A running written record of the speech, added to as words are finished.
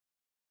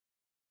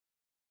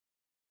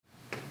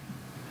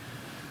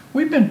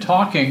We've been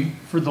talking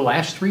for the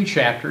last 3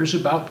 chapters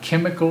about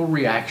chemical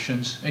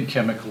reactions and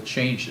chemical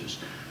changes.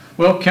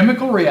 Well,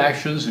 chemical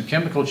reactions and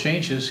chemical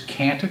changes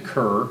can't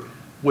occur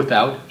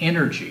without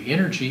energy.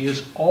 Energy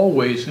is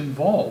always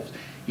involved.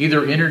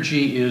 Either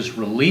energy is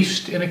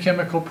released in a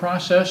chemical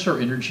process or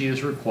energy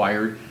is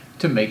required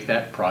to make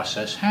that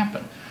process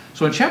happen.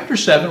 So in Chapter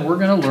 7, we're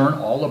going to learn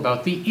all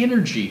about the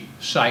energy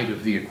side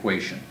of the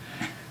equation.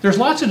 There's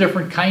lots of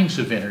different kinds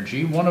of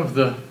energy. One of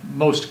the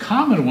most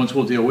common ones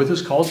we'll deal with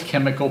is called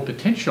chemical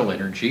potential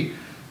energy,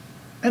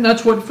 and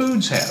that's what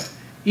foods have.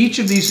 Each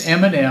of these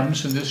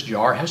M&Ms in this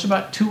jar has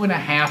about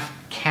 2.5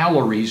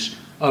 calories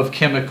of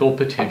chemical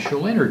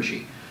potential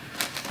energy.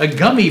 A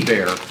gummy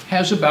bear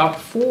has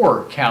about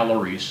 4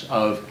 calories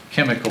of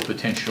chemical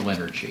potential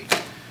energy.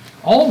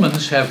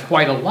 Almonds have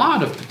quite a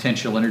lot of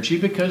potential energy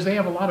because they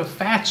have a lot of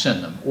fats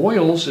in them.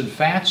 Oils and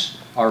fats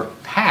are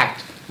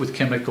packed with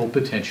chemical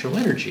potential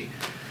energy.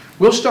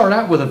 We'll start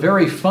out with a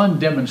very fun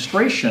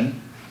demonstration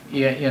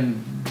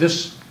in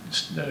this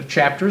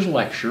chapter's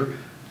lecture,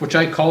 which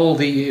I call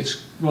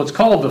it's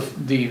called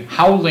the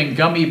howling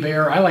gummy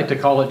bear. I like to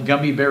call it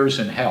gummy bears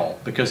in hell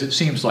because it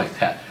seems like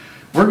that.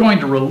 We're going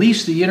to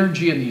release the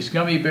energy in these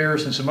gummy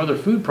bears and some other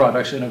food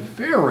products in a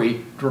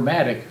very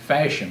dramatic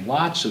fashion.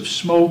 Lots of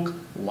smoke,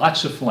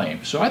 lots of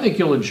flame. So I think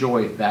you'll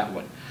enjoy that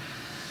one.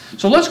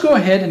 So let's go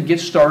ahead and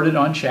get started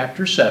on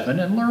Chapter 7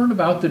 and learn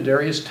about the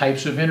various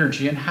types of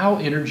energy and how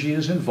energy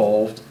is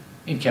involved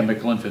in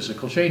chemical and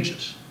physical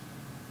changes.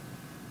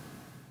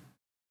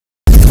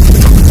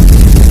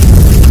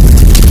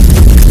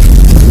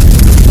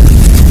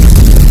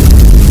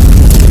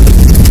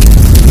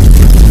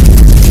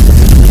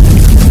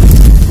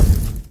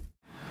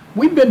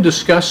 We've been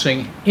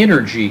discussing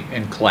energy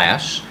in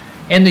class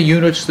and the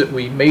units that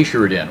we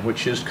measure it in,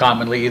 which is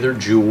commonly either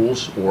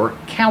joules or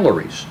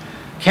calories.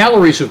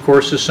 Calories, of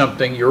course, is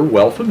something you're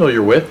well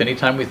familiar with.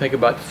 Anytime we think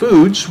about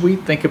foods, we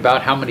think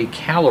about how many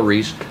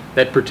calories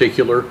that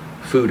particular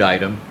food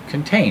item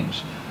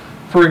contains.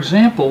 For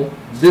example,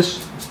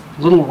 this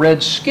little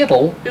red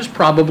Skittle is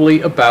probably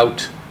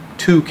about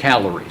 2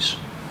 calories.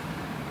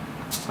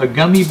 A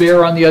gummy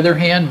bear, on the other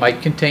hand,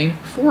 might contain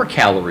 4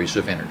 calories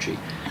of energy.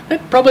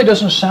 That probably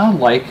doesn't sound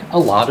like a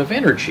lot of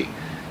energy.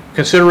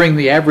 Considering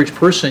the average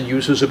person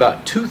uses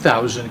about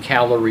 2,000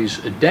 calories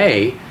a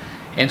day,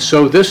 and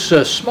so this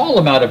small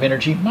amount of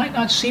energy might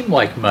not seem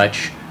like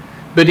much,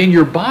 but in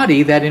your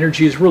body that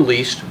energy is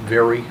released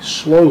very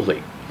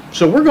slowly.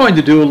 So we're going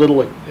to do a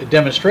little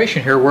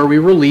demonstration here where we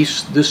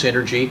release this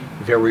energy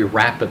very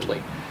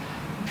rapidly.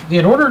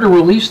 In order to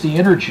release the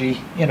energy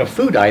in a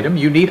food item,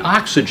 you need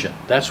oxygen.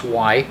 That's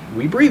why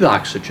we breathe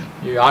oxygen.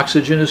 The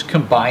oxygen is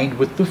combined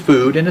with the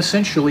food and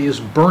essentially is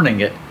burning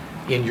it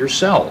in your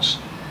cells.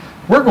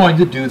 We're going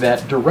to do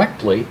that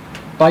directly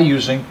by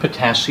using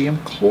potassium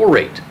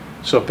chlorate.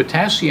 So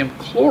potassium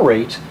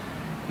chlorate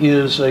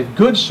is a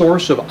good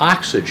source of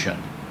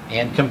oxygen,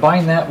 and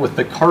combine that with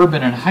the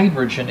carbon and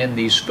hydrogen in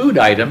these food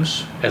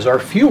items as our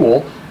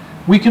fuel,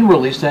 we can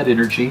release that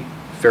energy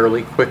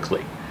fairly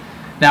quickly.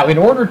 Now, in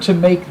order to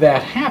make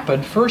that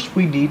happen, first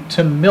we need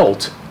to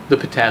melt the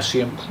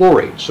potassium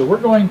chlorate. So we're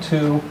going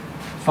to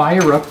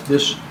fire up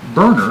this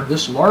burner.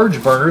 This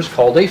large burner is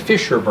called a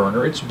Fisher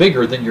burner. It's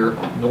bigger than your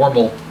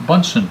normal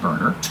Bunsen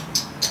burner.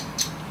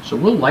 So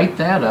we'll light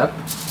that up.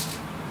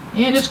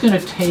 And it's going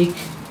to take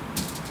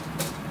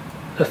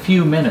a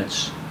few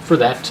minutes for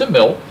that to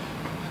melt.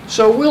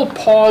 So we'll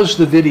pause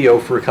the video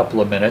for a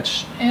couple of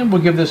minutes and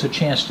we'll give this a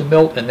chance to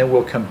melt, and then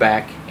we'll come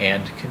back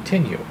and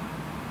continue.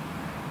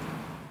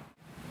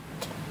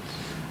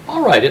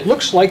 All right, it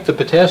looks like the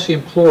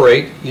potassium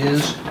chlorate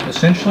is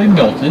essentially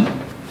melted.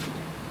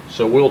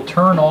 So we'll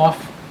turn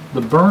off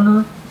the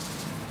burner,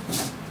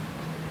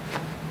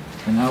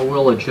 and now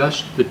we'll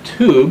adjust the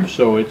tube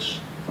so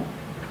it's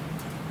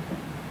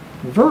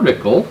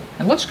vertical,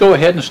 and let's go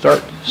ahead and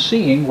start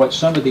seeing what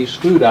some of these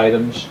food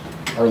items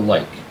are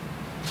like.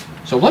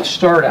 So let's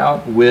start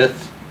out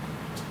with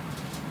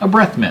a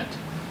breath mint.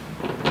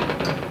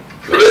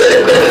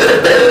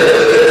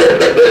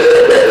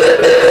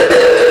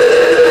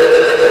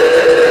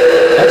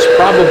 That's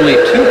probably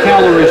 2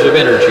 calories of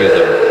energy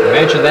there.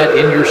 Imagine that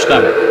in your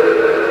stomach.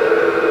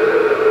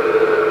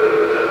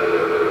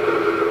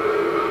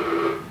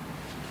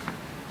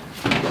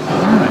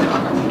 All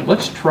right,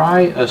 let's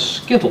try a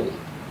Skittle.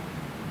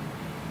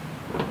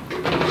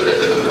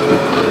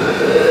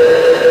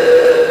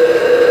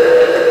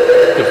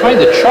 I find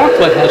that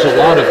chocolate has a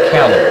lot of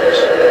calories.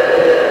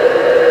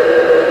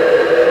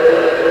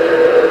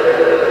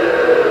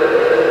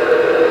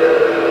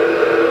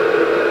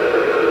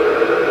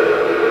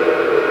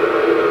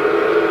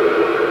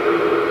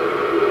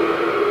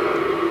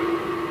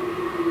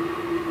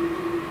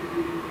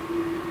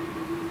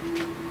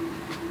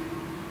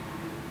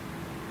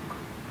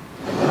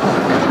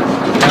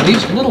 Now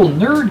these little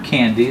nerd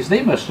candies,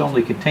 they must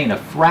only contain a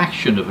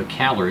fraction of a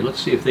calorie.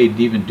 Let's see if they'd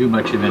even do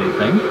much of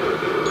anything.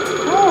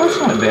 Oh, that's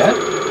not bad.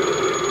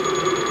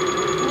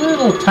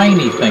 Little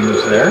tiny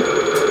things there.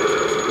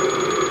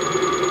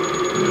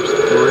 There's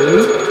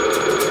 3.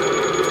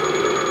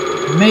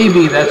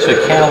 maybe that's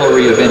a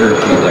calorie of energy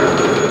there.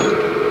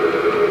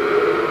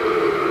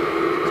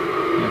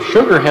 Now,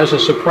 sugar has a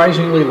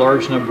surprisingly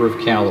large number of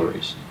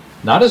calories.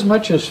 Not as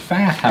much as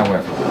fat,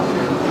 however.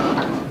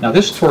 Now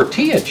this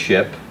tortilla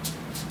chip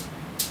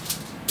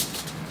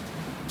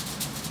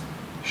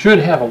should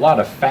have a lot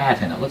of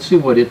fat in it. Let's see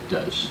what it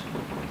does.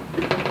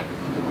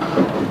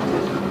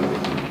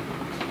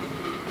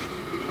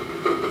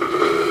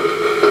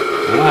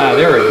 Ah,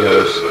 there it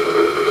goes.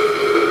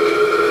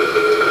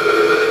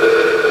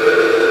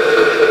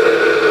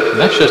 And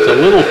that's just a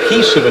little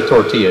piece of a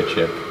tortilla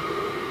chip.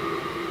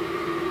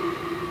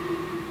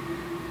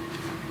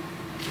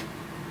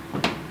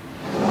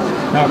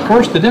 Now, of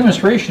course, the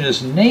demonstration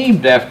is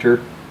named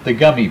after the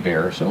gummy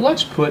bear, so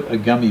let's put a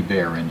gummy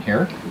bear in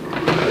here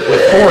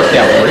with 4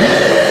 calories.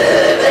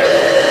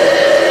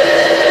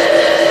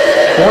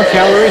 4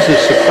 calories is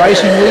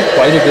surprisingly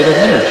quite a bit of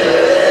energy.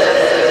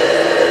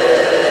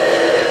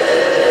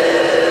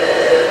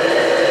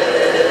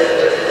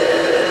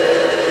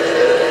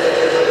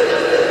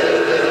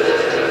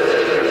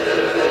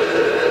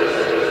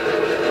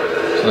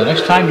 So the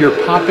next time you're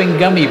popping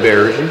gummy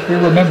bears, you're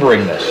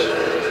remembering this.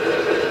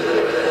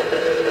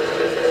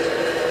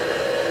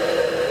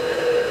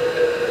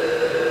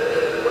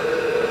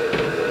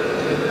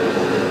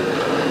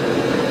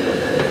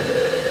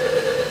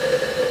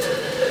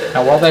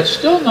 Now, while that's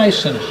still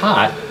nice and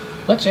hot,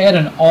 let's add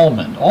an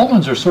almond.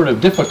 Almonds are sort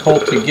of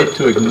difficult to get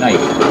to ignite.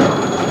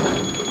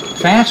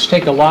 Fats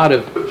take a lot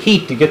of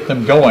heat to get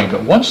them going,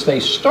 but once they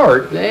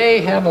start,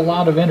 they have a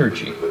lot of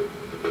energy.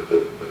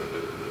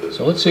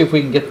 So let's see if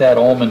we can get that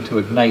almond to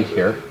ignite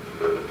here.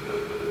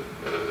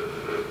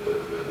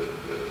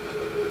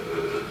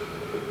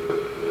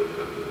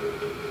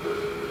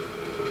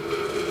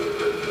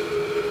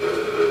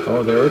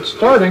 Oh, there it's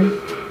starting.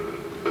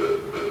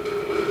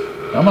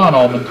 Come on,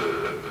 almond.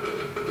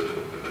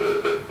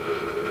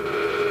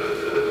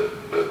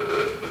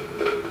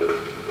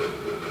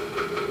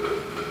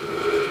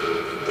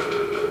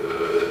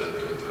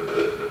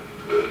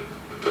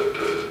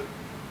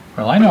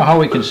 Well, I know how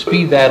we can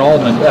speed that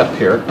almond up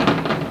here.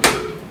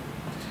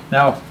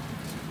 Now,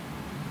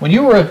 when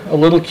you were a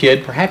little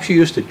kid, perhaps you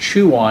used to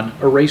chew on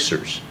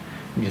erasers.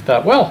 And you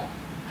thought, well,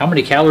 how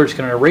many calories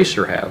can an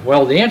eraser have?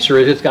 Well, the answer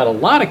is it's got a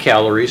lot of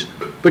calories,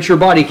 but your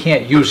body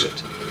can't use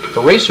it.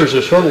 Erasers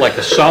are sort of like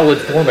a solid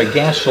form of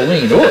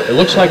gasoline. Oh, it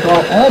looks like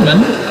our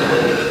almond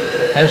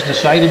has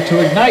decided to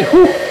ignite.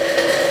 Whew.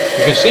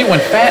 You can see when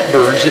fat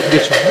burns, it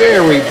gets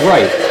very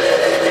bright.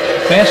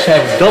 Fats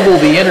have double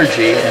the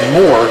energy and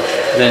more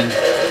than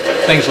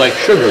things like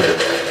sugar do.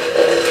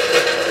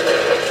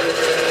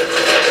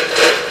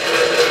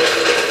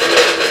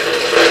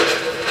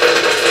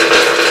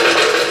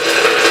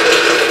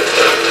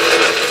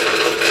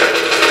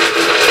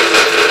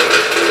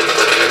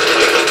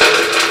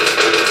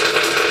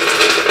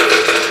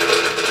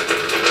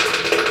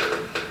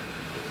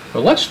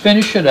 But let's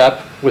finish it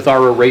up with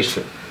our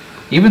eraser.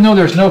 Even though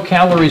there's no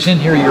calories in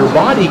here your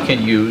body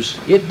can use,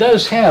 it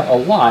does have a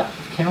lot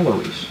of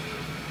calories.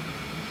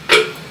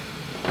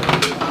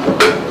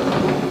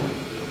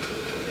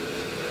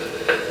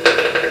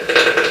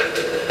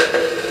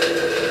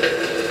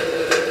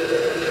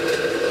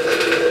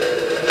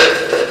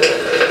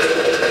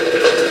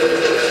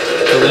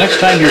 So the next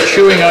time you're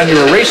chewing on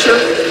your eraser,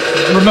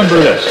 remember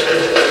this.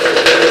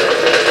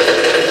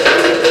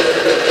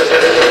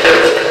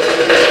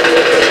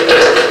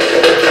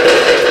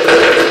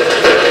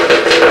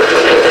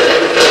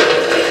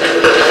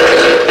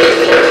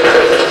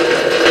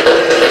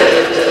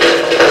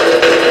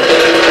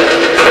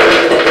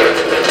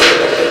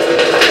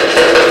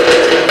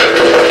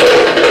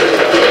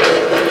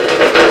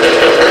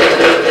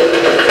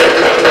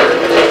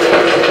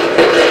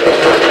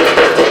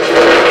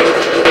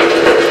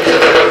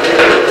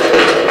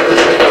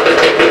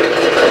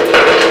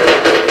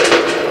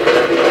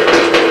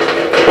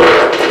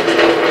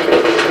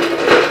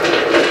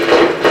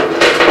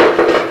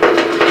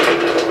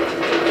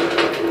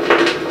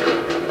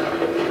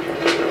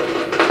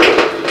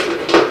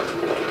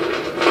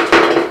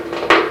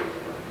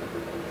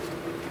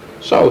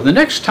 So the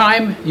next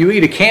time you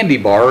eat a candy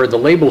bar, the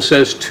label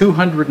says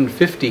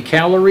 250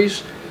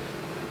 calories,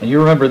 and you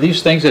remember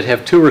these things that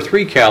have 2 or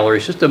 3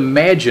 calories, just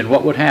imagine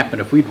what would happen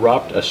if we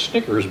dropped a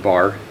Snickers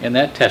bar in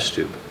that test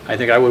tube. I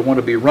think I would want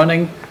to be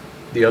running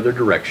the other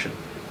direction.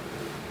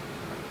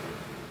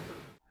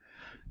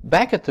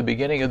 Back at the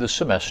beginning of the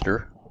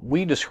semester,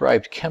 we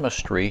described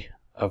chemistry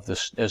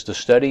as the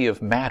study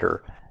of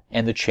matter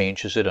and the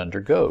changes it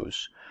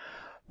undergoes.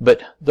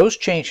 But those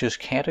changes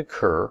can't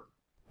occur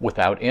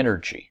without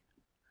energy.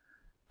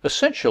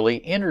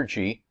 Essentially,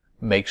 energy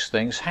makes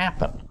things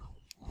happen.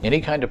 Any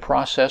kind of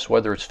process,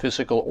 whether it's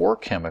physical or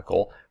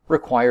chemical,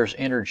 requires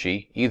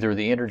energy. Either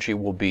the energy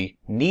will be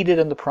needed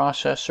in the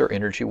process or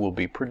energy will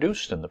be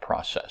produced in the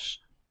process.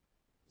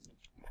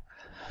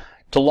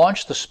 To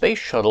launch the space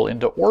shuttle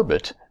into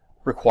orbit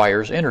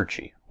requires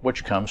energy,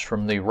 which comes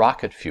from the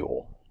rocket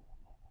fuel.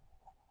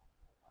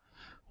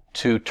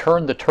 To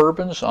turn the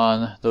turbines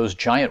on those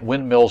giant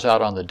windmills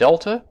out on the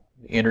delta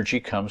energy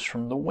comes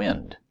from the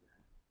wind.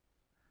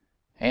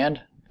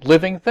 And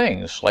living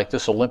things, like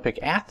this Olympic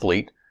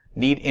athlete,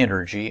 need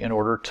energy in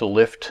order to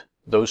lift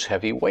those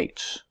heavy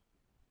weights.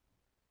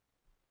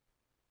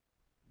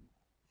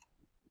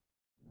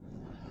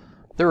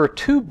 There are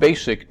two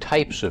basic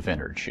types of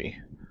energy.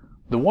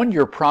 The one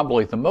you're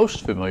probably the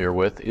most familiar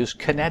with is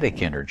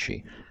kinetic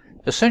energy.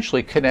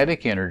 Essentially,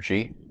 kinetic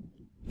energy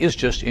is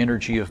just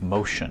energy of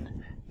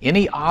motion.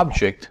 Any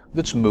object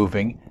that's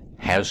moving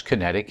has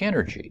kinetic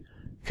energy.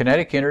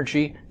 Kinetic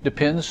energy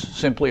depends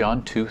simply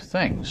on two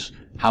things: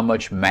 how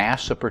much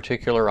mass a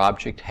particular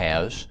object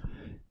has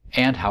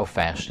and how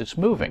fast it's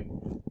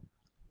moving.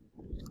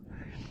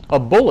 A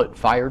bullet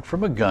fired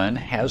from a gun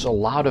has a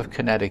lot of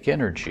kinetic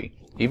energy.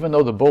 Even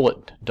though the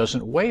bullet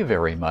doesn't weigh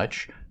very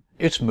much,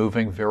 it's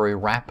moving very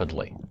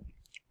rapidly.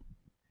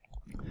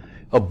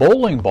 A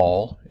bowling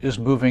ball is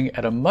moving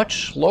at a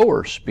much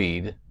slower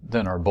speed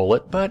than our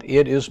bullet, but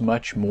it is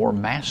much more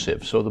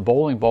massive. So the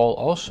bowling ball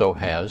also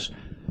has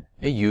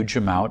a huge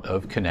amount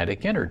of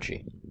kinetic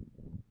energy.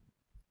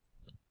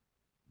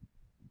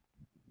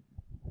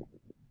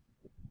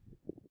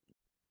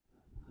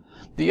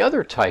 The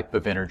other type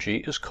of energy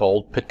is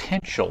called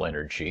potential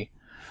energy,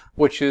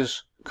 which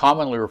is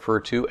commonly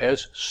referred to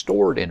as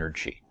stored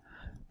energy.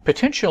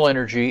 Potential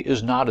energy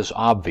is not as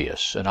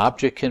obvious. An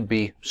object can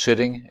be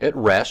sitting at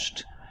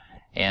rest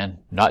and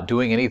not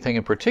doing anything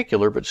in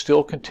particular, but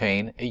still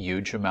contain a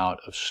huge amount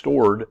of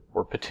stored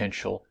or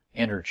potential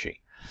energy.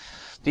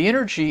 The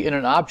energy in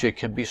an object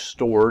can be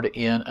stored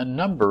in a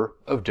number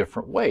of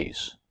different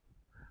ways.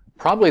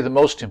 Probably the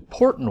most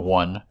important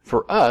one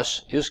for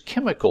us is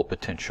chemical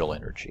potential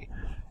energy.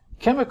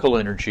 Chemical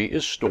energy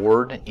is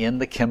stored in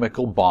the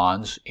chemical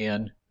bonds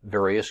in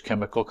various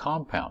chemical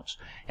compounds,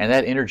 and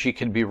that energy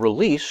can be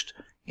released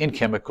in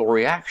chemical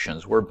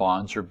reactions where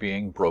bonds are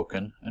being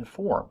broken and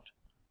formed.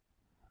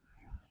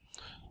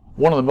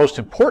 One of the most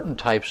important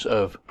types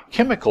of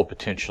chemical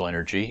potential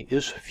energy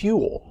is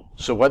fuel.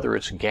 So whether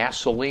it's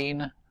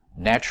gasoline,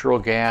 natural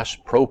gas,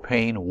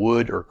 propane,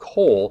 wood, or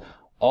coal,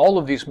 all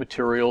of these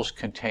materials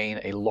contain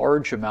a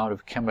large amount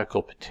of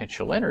chemical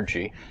potential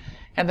energy,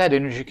 and that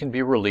energy can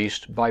be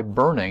released by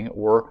burning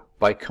or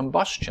by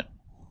combustion.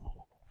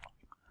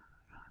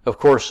 Of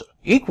course,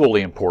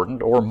 equally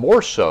important, or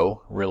more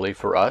so really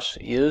for us,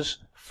 is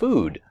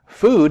food.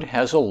 Food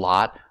has a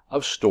lot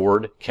of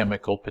stored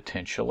chemical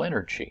potential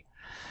energy.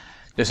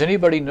 Does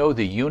anybody know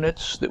the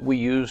units that we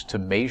use to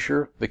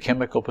measure the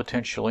chemical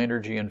potential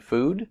energy in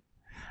food?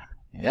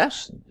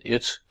 Yes,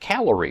 it's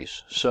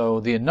calories. So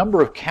the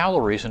number of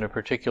calories in a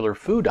particular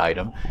food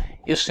item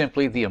is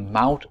simply the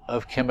amount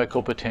of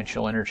chemical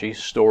potential energy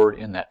stored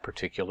in that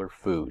particular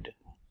food.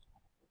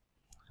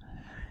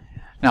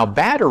 Now,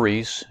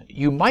 batteries,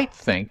 you might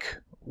think,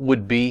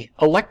 would be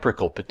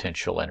electrical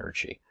potential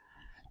energy,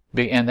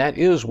 and that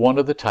is one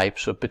of the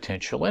types of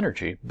potential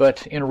energy.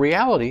 But in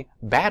reality,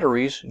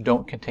 batteries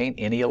don't contain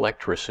any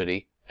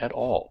electricity at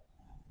all.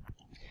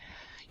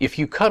 If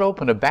you cut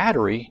open a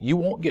battery, you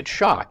won't get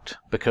shocked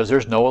because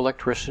there's no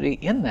electricity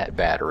in that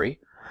battery.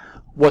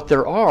 What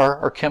there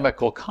are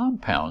chemical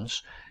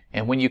compounds,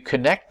 and when you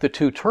connect the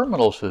two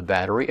terminals of the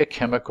battery, a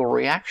chemical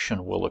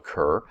reaction will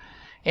occur,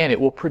 and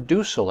it will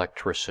produce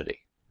electricity.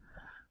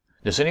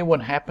 Does anyone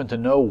happen to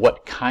know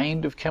what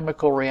kind of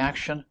chemical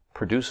reaction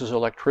produces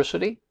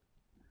electricity?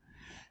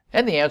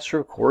 And the answer,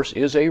 of course,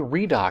 is a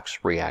redox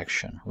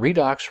reaction.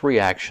 Redox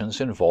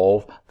reactions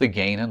involve the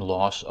gain and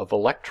loss of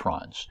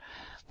electrons.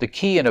 The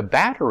key in a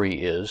battery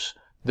is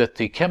that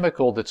the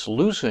chemical that's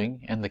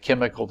losing and the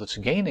chemical that's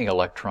gaining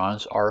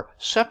electrons are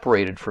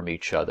separated from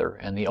each other,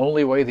 and the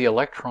only way the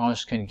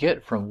electrons can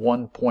get from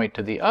one point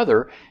to the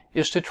other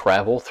is to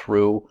travel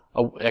through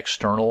an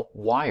external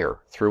wire,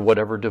 through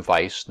whatever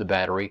device the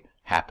battery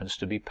happens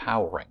to be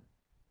powering.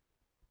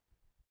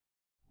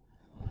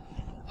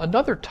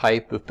 Another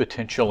type of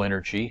potential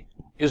energy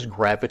is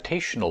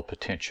gravitational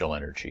potential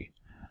energy.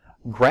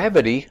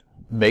 Gravity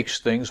makes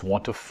things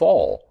want to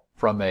fall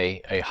from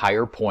a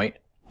higher point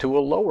to a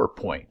lower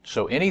point.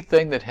 So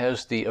anything that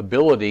has the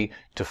ability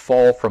to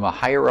fall from a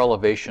higher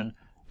elevation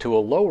to a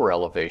lower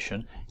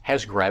elevation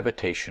has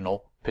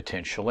gravitational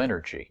potential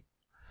energy.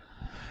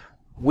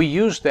 We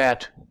use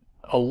that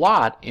a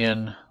lot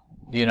in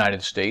the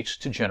United States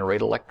to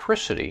generate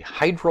electricity.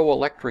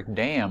 Hydroelectric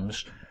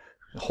dams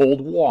hold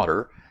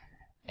water,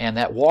 and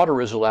that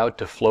water is allowed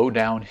to flow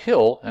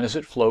downhill, and as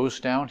it flows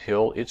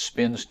downhill, it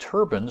spins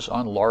turbines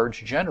on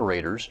large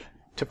generators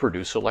to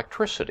produce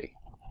electricity.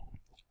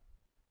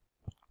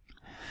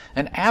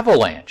 An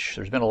avalanche.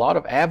 There's been a lot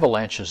of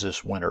avalanches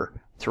this winter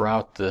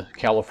throughout the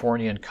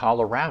California and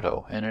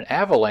Colorado, and an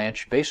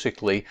avalanche,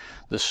 basically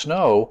the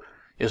snow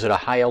is at a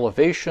high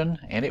elevation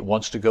and it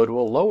wants to go to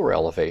a lower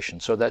elevation,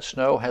 so that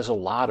snow has a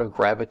lot of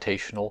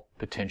gravitational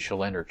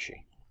potential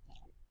energy.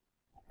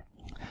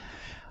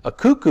 A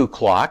cuckoo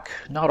clock,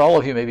 not all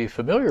of you may be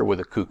familiar with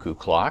a cuckoo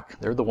clock.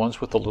 They're the ones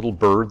with the little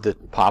bird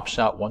that pops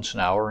out once an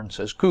hour and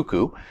says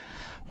cuckoo.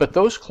 But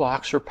those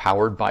clocks are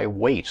powered by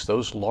weights.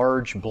 Those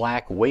large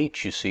black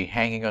weights you see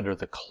hanging under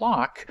the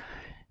clock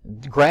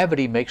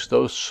Gravity makes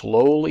those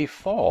slowly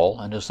fall,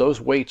 and as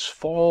those weights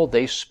fall,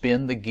 they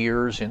spin the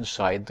gears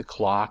inside the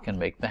clock and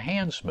make the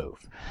hands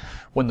move.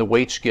 When the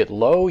weights get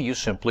low, you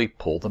simply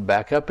pull them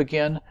back up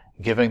again,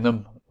 giving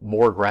them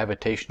more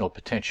gravitational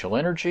potential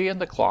energy,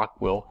 and the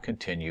clock will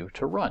continue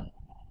to run.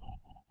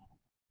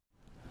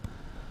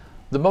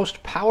 The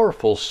most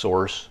powerful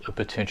source of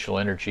potential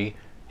energy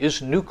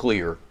is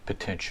nuclear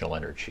potential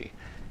energy.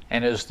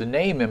 And as the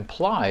name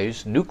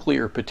implies,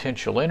 nuclear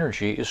potential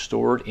energy is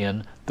stored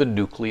in the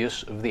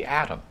nucleus of the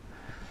atom.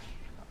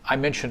 I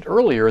mentioned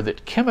earlier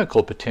that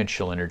chemical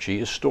potential energy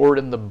is stored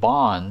in the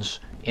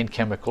bonds in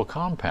chemical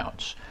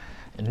compounds.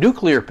 And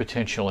nuclear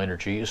potential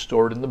energy is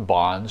stored in the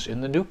bonds in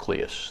the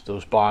nucleus,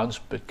 those bonds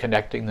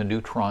connecting the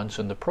neutrons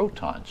and the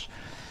protons.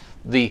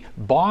 The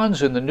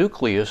bonds in the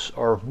nucleus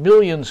are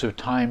millions of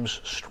times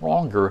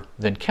stronger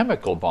than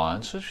chemical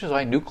bonds, which is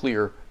why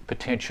nuclear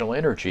potential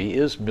energy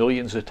is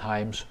millions of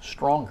times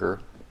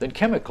stronger than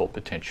chemical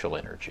potential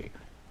energy.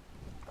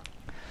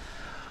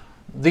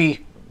 The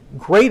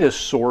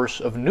greatest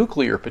source of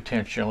nuclear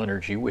potential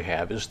energy we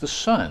have is the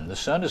sun. The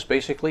sun is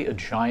basically a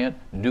giant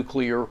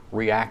nuclear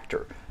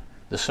reactor.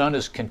 The sun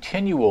is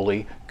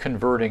continually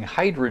converting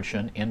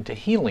hydrogen into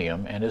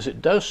helium, and as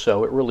it does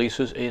so, it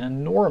releases an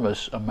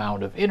enormous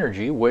amount of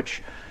energy,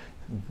 which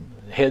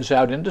heads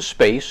out into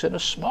space, and a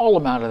small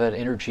amount of that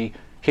energy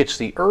hits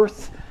the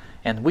Earth,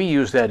 and we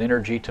use that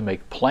energy to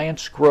make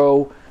plants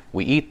grow.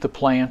 We eat the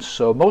plants,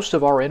 so most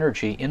of our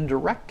energy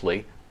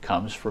indirectly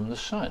comes from the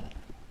sun.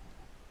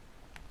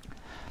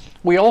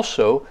 We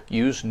also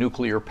use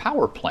nuclear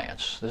power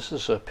plants. This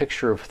is a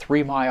picture of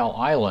 3 Mile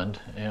Island.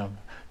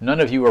 None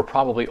of you are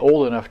probably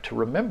old enough to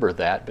remember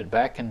that, but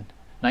back in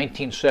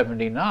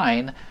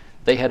 1979,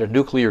 they had a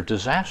nuclear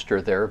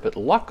disaster there, but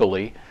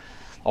luckily,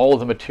 all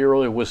of the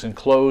material was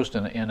enclosed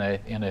in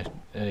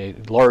a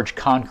large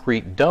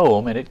concrete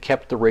dome, and it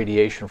kept the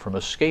radiation from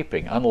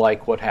escaping,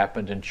 unlike what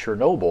happened in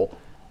Chernobyl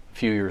a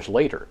few years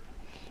later.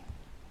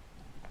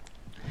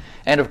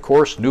 And of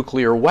course,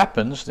 nuclear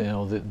weapons,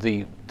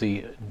 the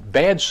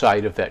bad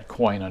side of that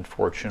coin,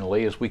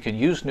 unfortunately, is we can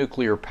use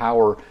nuclear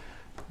power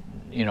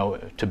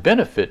to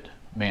benefit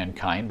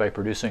mankind by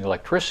producing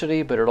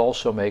electricity, but it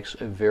also makes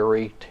a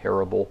very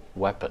terrible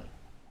weapon.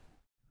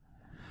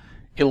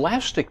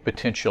 Elastic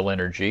potential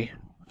energy,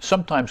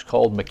 sometimes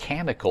called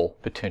mechanical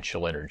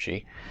potential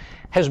energy,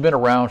 has been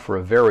around for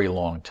a very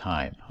long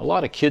time. A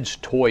lot of kids'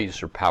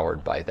 toys are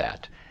powered by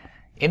that.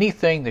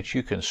 Anything that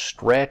you can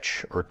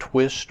stretch or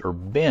twist or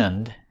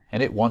bend,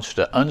 and it wants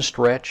to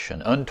unstretch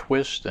and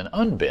untwist and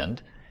unbend,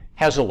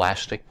 has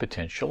elastic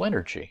potential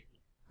energy.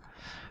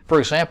 For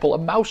example, a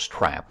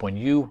mousetrap. When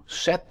you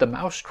set the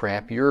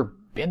mousetrap, you're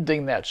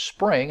bending that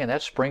spring, and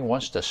that spring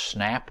wants to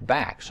snap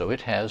back, so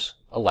it has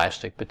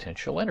elastic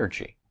potential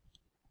energy.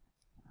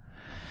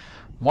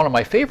 One of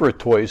my favorite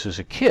toys as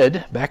a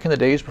kid, back in the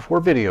days before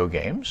video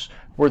games,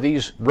 were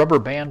these rubber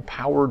band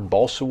powered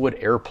balsa wood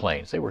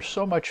airplanes. They were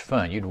so much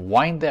fun. You'd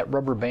wind that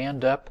rubber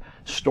band up,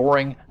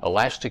 storing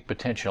elastic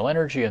potential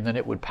energy, and then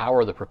it would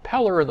power the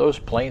propeller, and those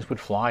planes would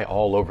fly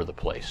all over the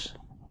place.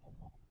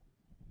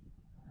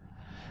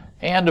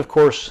 And of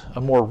course,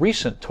 more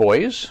recent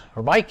toys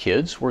for my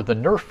kids were the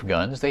Nerf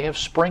guns. They have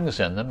springs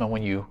in them, and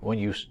when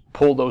you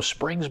pull those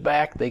springs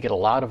back, they get a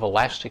lot of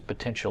elastic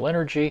potential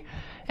energy,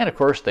 and of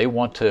course they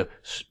want to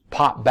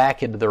pop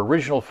back into their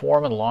original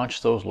form and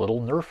launch those little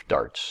Nerf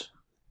darts.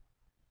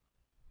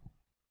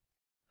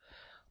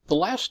 The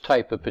last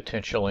type of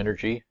potential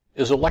energy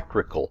is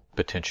electrical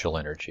potential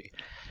energy.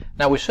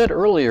 Now, we said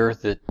earlier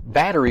that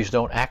batteries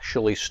don't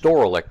actually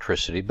store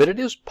electricity, but it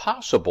is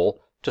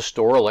possible to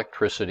store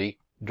electricity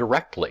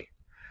directly.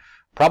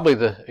 Probably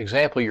the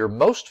example you're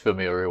most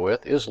familiar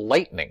with is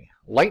lightning.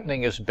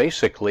 Lightning is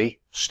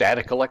basically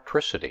static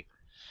electricity.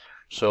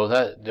 So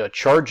that the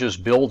charges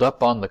build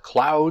up on the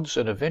clouds,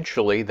 and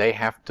eventually they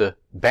have to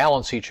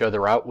balance each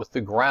other out with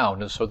the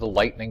ground, and so the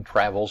lightning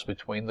travels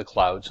between the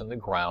clouds and the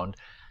ground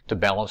to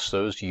balance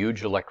those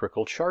huge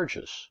electrical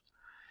charges.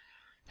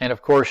 And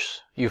of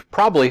course, you've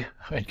probably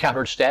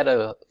encountered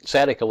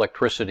static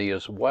electricity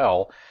as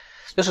well.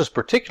 This is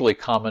particularly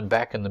common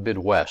back in the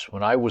Midwest.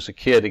 When I was a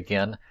kid,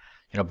 again,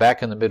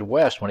 back in the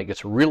Midwest, when it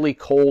gets really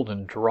cold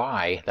and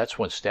dry, that's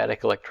when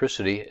static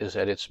electricity is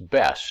at its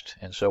best.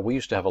 And so we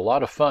used to have a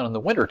lot of fun in the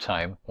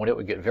wintertime when it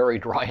would get very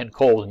dry and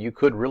cold, and you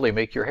could really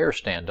make your hair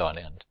stand on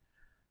end.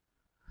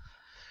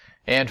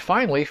 And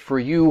finally, for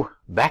you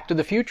Back to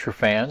the Future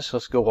fans,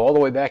 let's go all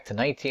the way back to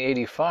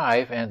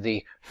 1985 and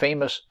the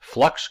famous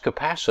flux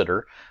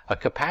capacitor. A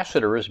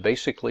capacitor is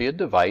basically a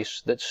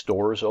device that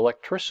stores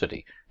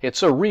electricity.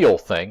 It's a real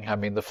thing. I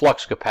mean, the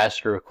flux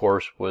capacitor, of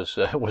course, was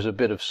a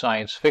bit of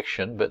science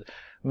fiction, but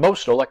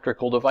most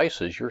electrical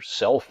devices, your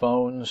cell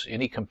phones,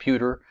 any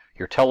computer,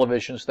 your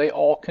televisions, they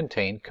all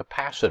contain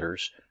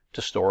capacitors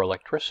to store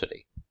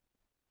electricity.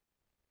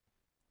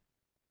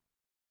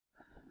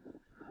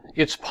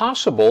 It's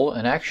possible,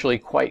 and actually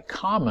quite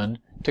common,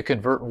 to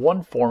convert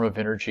one form of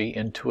energy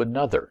into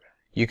another.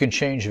 You can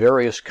change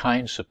various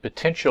kinds of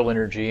potential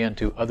energy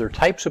into other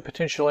types of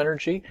potential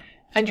energy,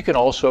 And you can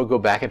also go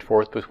back and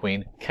forth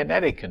between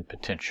kinetic and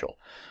potential.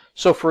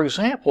 So for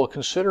example,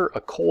 consider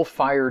a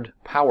coal-fired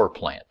power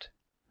plant.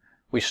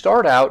 We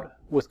start out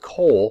with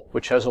coal,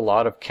 which has a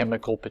lot of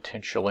chemical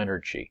potential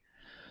energy.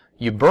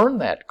 You burn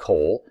that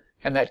coal,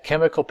 and that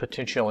chemical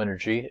potential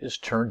energy is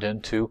turned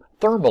into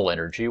thermal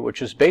energy,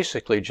 which is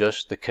basically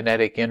just the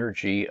kinetic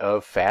energy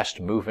of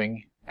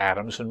fast-moving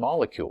atoms and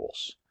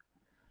molecules.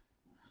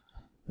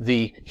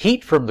 The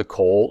heat from the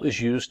coal is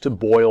used to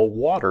boil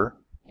water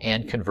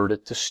and convert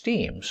it to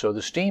steam. So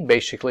the steam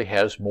basically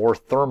has more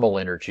thermal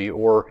energy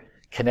or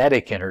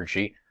kinetic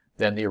energy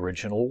than the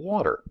original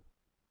water.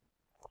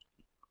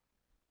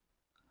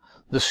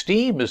 The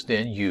steam is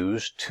then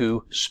used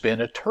to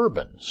spin a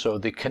turbine. So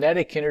the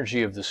kinetic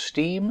energy of the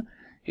steam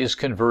is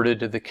converted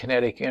to the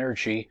kinetic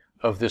energy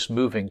of this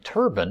moving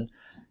turbine,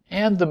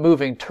 and the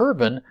moving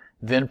turbine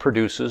then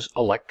produces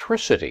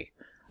electricity.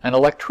 And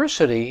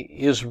electricity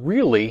is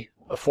really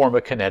a form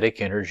of kinetic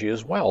energy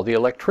as well. The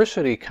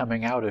electricity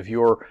coming out of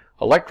your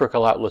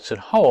electrical outlets at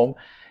home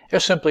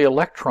is simply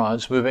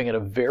electrons moving at a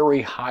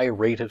very high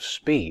rate of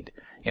speed.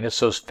 And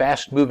it's those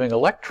fast-moving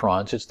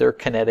electrons, it's their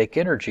kinetic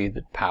energy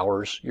that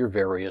powers your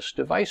various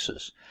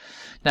devices.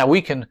 Now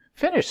we can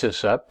finish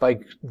this up by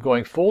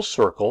going full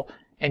circle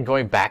and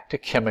going back to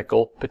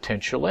chemical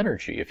potential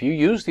energy. If you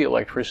use the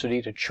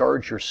electricity to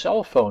charge your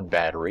cell phone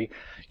battery,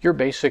 you're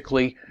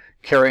basically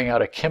carrying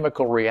out a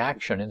chemical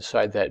reaction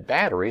inside that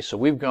battery. So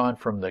we've gone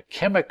from the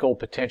chemical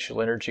potential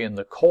energy in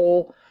the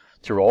coal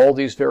through all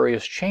these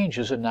various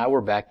changes, and now we're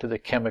back to the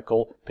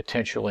chemical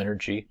potential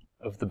energy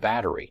of the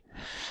battery.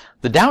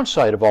 The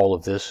downside of all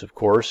of this, of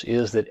course,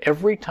 is that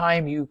every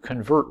time you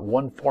convert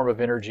one form of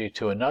energy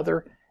to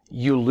another,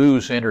 you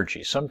lose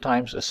energy,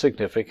 sometimes a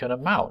significant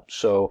amount.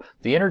 So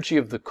the energy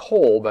of the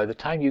coal, by the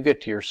time you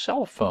get to your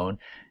cell phone,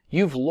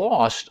 you've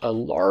lost a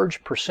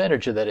large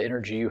percentage of that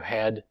energy you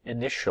had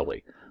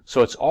initially.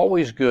 So it's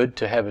always good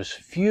to have as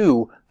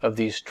few of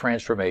these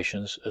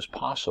transformations as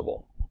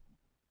possible.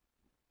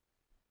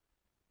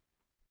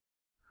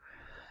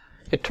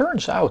 It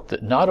turns out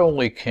that not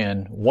only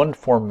can one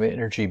form of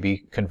energy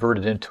be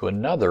converted into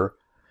another,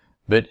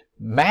 but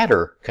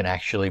matter can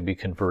actually be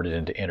converted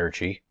into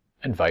energy,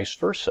 and vice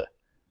versa.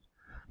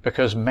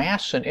 Because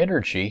mass and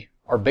energy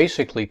are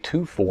basically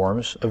two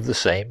forms of the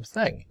same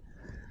thing.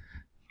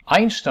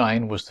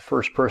 Einstein was the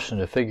first person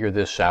to figure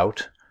this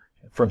out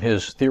from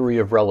his theory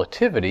of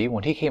relativity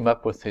when he came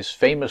up with his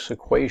famous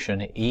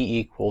equation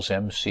E =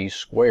 mc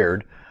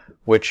squared,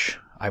 which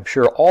I'm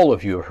sure all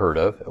of you have heard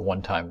of at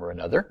one time or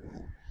another.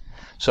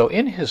 So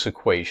in his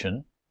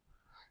equation,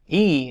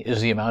 E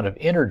is the amount of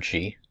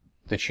energy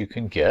that you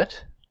can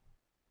get,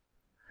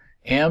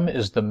 m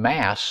is the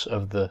mass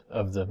of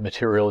the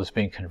material that's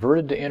being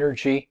converted to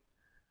energy,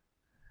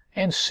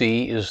 and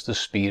c is the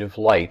speed of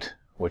light,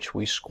 which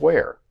we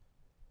square.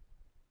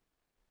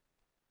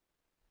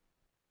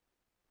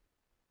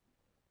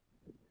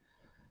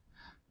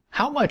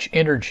 How much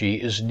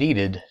energy is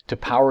needed to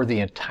power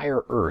the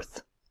entire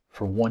Earth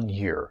for 1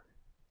 year?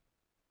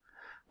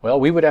 Well,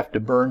 we would have to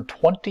burn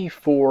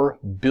 24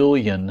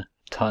 billion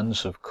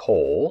tons of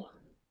coal.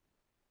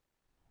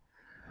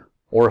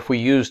 Or if we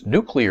used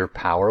nuclear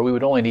power, we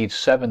would only need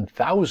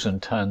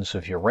 7,000 tons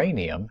of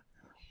uranium.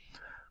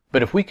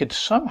 But if we could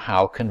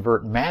somehow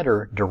convert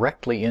matter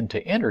directly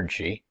into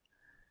energy,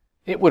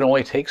 it would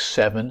only take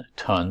 7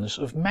 tons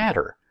of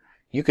matter.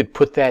 You could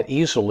put that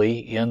easily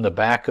in the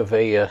back of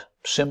a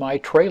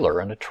semi-trailer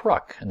and a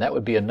truck, and that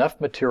would be enough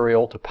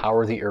material to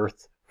power the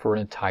Earth for an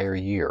entire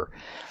year.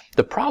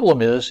 The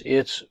problem is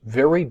it's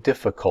very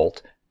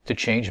difficult to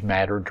change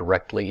matter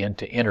directly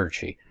into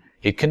energy.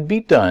 It can be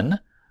done,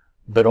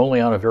 but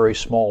only on a very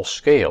small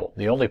scale.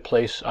 The only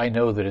place I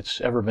know that it's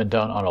ever been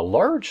done on a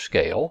large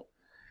scale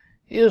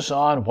is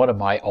on one of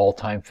my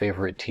all-time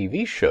favorite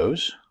TV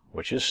shows,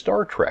 which is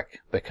Star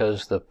Trek,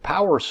 because the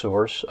power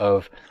source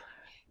of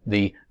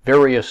the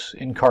various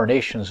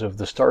incarnations of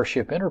the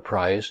Starship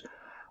Enterprise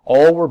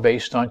all were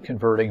based on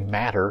converting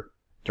matter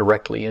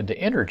directly into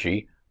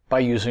energy by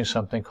using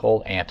something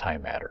called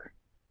antimatter.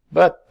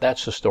 But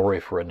that's a story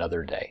for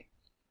another day.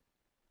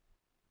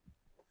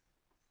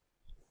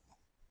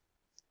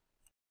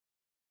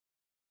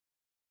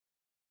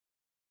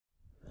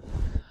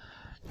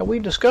 Now, we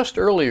discussed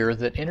earlier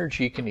that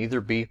energy can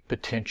either be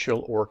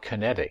potential or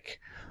kinetic,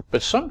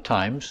 but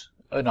sometimes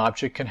an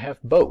object can have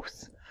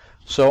both.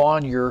 So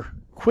on your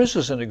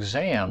quizzes and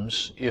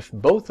exams, if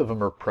both of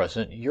them are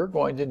present, you're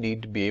going to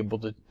need to be able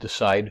to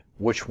decide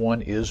which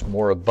one is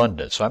more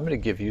abundant. So I'm going to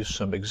give you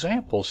some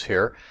examples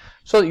here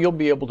so that you'll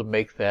be able to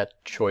make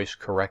that choice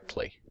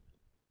correctly.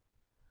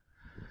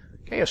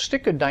 Okay, a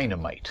stick of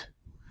dynamite.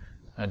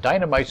 Now,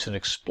 dynamite's an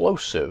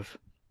explosive,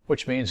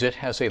 which means it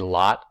has a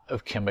lot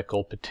of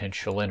chemical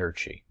potential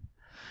energy.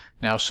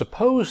 Now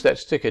suppose that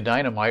stick of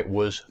dynamite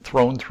was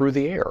thrown through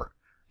the air.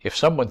 If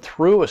someone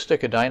threw a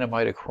stick of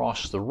dynamite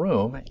across the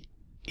room,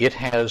 it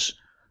has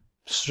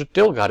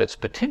still got its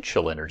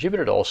potential energy, but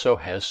it also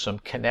has some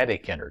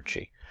kinetic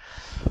energy.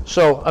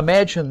 So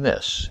imagine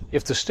this.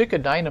 If the stick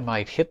of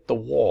dynamite hit the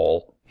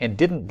wall and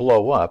didn't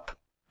blow up,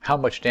 how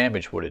much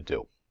damage would it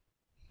do?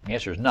 The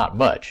answer is not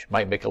much. It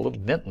might make a little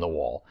dent in the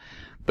wall.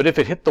 But if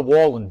it hit the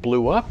wall and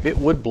blew up, it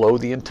would blow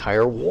the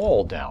entire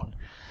wall down.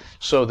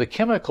 So the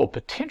chemical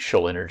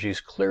potential energy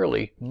is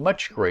clearly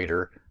much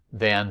greater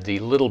than the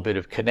little bit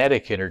of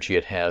kinetic energy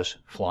it has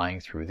flying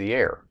through the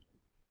air.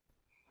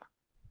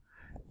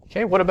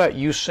 Okay, what about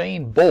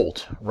Usain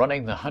Bolt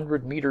running the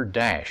 100-meter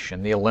dash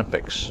in the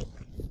Olympics?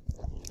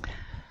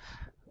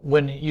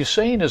 When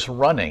Usain is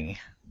running,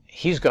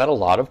 he's got a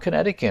lot of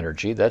kinetic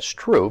energy. That's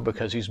true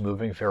because he's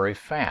moving very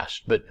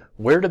fast. But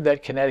where did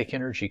that kinetic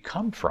energy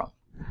come from?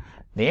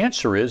 The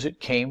answer is it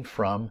came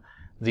from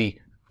the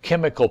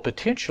chemical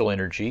potential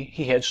energy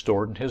he had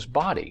stored in his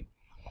body.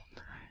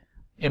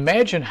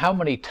 Imagine how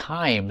many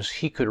times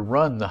he could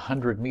run the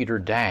 100-meter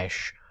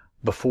dash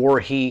before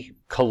he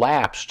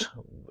collapsed,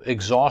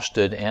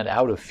 exhausted, and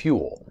out of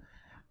fuel.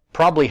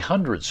 Probably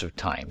hundreds of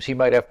times. He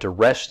might have to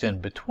rest in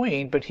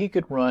between, but he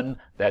could run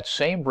that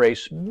same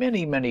race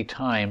many, many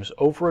times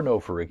over and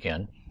over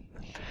again.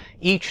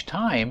 Each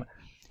time,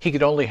 he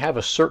could only have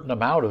a certain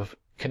amount of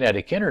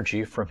kinetic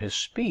energy from his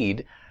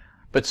speed,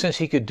 but since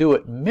he could do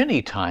it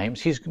many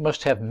times, he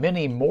must have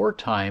many more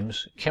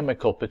times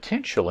chemical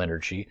potential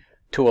energy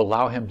to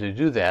allow him to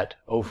do that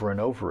over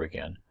and over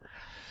again.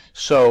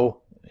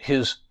 So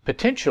his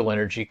potential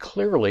energy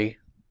clearly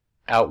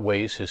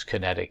outweighs his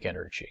kinetic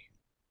energy.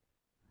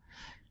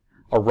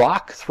 A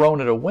rock thrown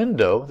at a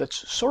window,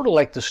 that's sort of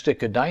like the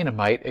stick of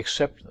dynamite,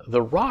 except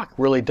the rock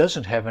really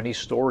doesn't have any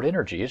stored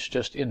energy. It's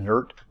just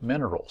inert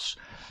minerals.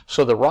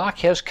 So the rock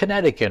has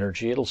kinetic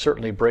energy. It'll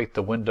certainly break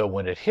the window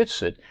when it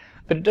hits it,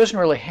 but it doesn't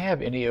really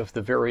have any of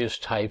the various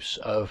types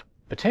of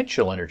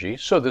potential energy,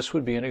 so this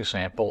would be an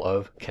example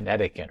of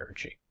kinetic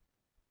energy.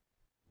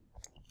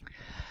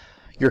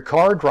 Your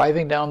car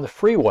driving down the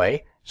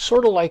freeway,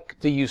 sort of like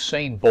the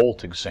Usain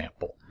Bolt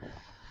example.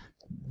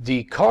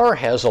 The car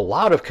has a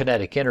lot of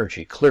kinetic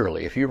energy,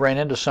 clearly. If you ran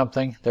into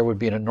something, there would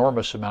be an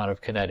enormous amount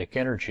of kinetic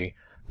energy.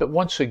 But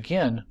once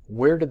again,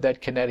 where did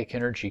that kinetic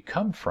energy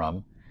come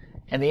from?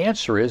 And the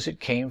answer is it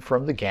came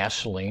from the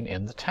gasoline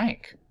in the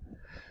tank.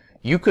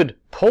 You could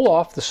pull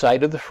off the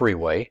side of the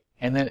freeway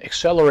and then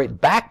accelerate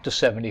back to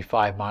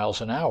 75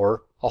 miles an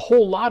hour a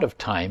whole lot of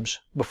times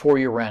before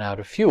you ran out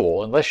of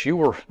fuel, unless you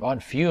were on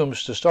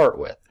fumes to start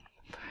with.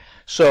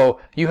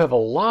 So you have a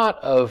lot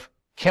of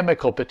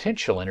chemical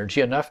potential energy,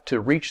 enough to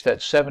reach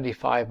that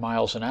 75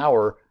 miles an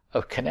hour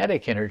of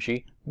kinetic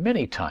energy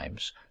many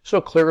times.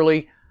 So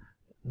clearly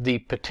the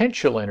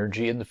potential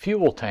energy in the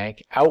fuel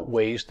tank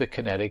outweighs the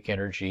kinetic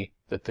energy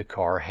that the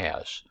car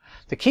has.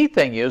 The key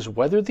thing is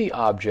whether the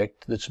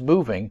object that's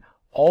moving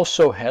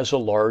also has a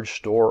large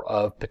store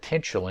of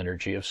potential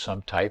energy of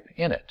some type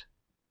in it.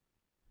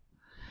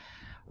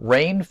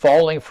 Rain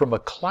falling from a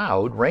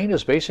cloud, rain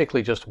is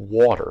basically just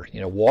water. You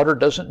know, water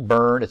doesn't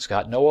burn, it's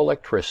got no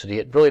electricity,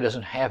 it really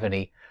doesn't have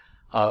any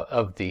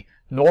of the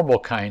normal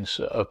kinds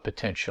of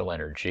potential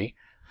energy.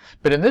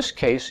 But in this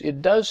case,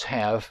 it does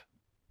have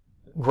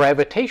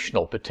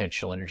gravitational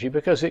potential energy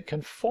because it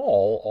can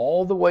fall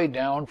all the way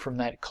down from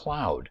that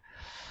cloud.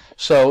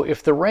 So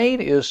if the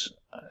rain is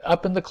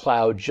up in the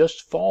cloud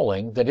just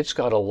falling, then it's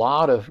got a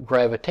lot of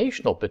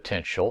gravitational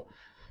potential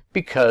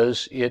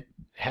because it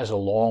has a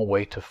long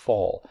way to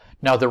fall.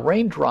 Now the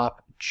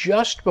raindrop,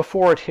 just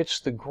before it hits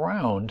the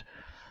ground,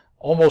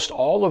 almost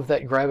all of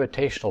that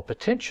gravitational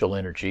potential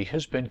energy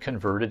has been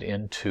converted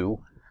into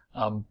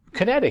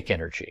kinetic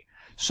energy.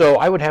 So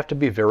I would have to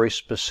be very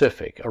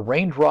specific. A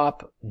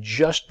raindrop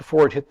just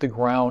before it hit the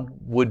ground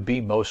would be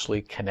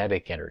mostly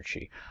kinetic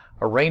energy.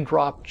 A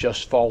raindrop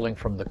just falling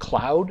from the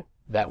cloud,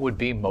 that would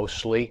be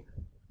mostly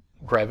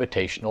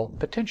gravitational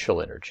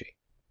potential energy.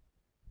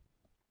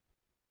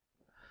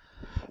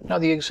 Now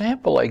the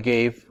example I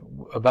gave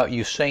about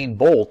Usain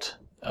Bolt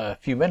a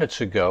few minutes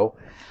ago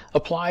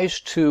applies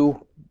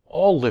to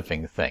all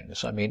living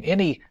things. I mean,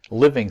 any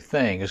living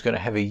thing is going to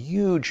have a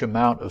huge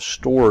amount of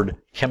stored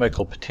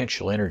chemical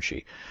potential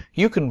energy.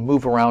 You can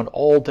move around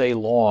all day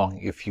long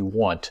if you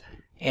want,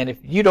 and if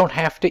you don't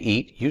have to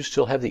eat, you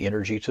still have the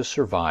energy to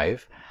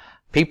survive.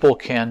 People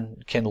can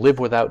live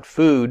without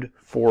food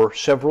for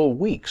several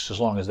weeks as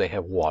long as they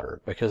have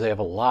water because they have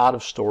a lot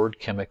of stored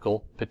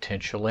chemical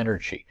potential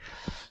energy.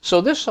 So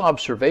this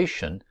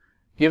observation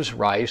gives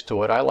rise to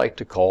what I like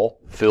to call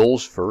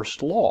Phil's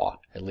first law,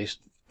 at least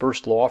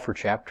first law for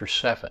chapter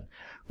 7,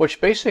 which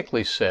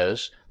basically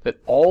says that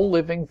all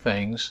living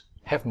things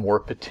have more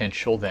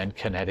potential than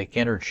kinetic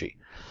energy.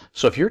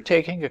 So if you're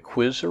taking a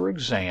quiz or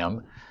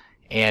exam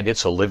and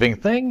it's a living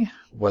thing,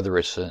 whether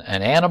it's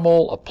an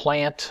animal, a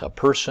plant, a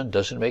person,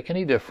 doesn't make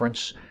any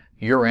difference,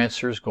 your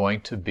answer is going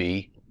to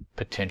be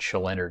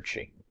potential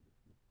energy.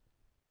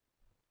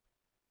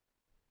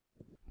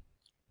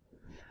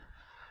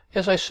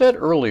 As I said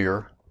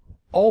earlier,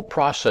 all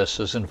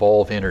processes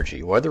involve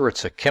energy. Whether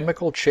it's a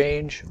chemical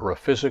change or a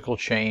physical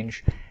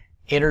change,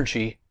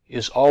 energy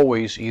is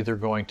always either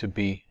going to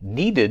be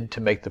needed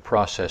to make the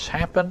process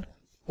happen,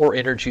 or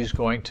energy is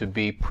going to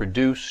be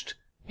produced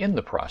in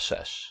the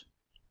process.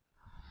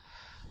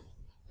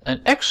 An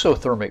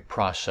exothermic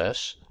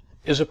process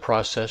is a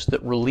process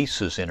that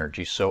releases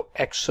energy. So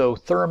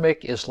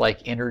exothermic is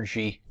like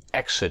energy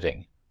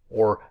exiting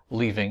or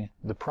leaving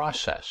the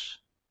process.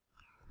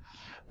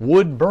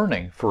 Wood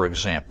burning, for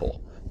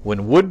example.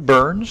 When wood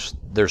burns,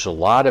 there's a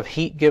lot of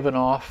heat given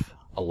off,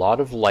 a lot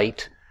of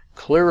light.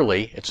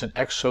 Clearly, it's an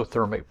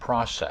exothermic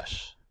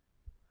process.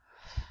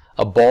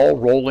 A ball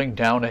rolling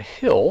down a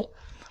hill.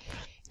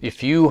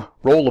 If you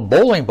roll a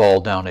bowling ball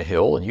down a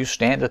hill and you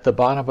stand at the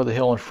bottom of the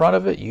hill in front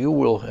of it, you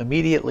will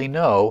immediately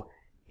know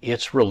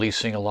it's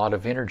releasing a lot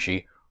of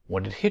energy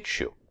when it hits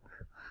you.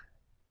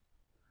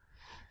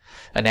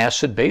 An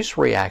acid-base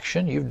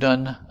reaction, you've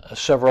done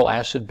several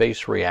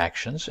acid-base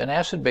reactions, and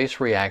acid-base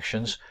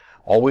reactions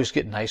always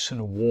get nice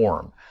and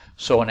warm.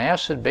 So an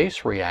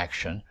acid-base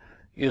reaction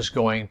is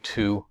going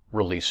to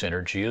release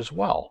energy as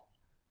well.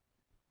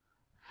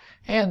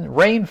 And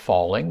rain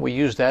falling, we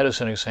used that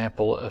as an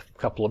example a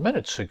couple of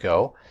minutes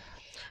ago.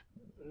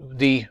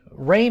 The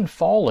rain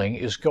falling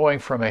is going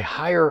from a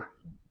higher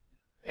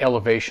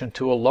elevation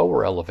to a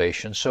lower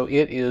elevation, so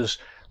it is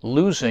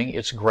losing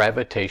its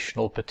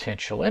gravitational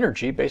potential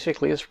energy.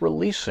 Basically, it's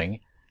releasing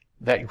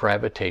that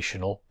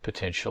gravitational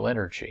potential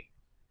energy.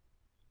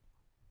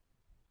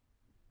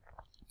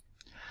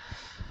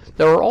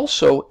 There are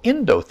also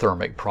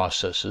endothermic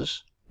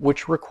processes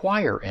which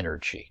require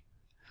energy.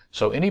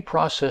 So any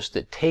process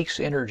that takes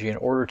energy in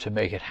order to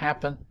make it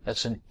happen,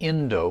 that's an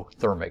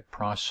endothermic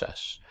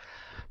process.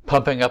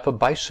 Pumping up a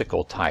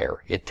bicycle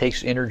tire, it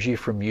takes energy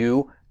from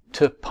you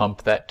to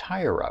pump that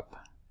tire up.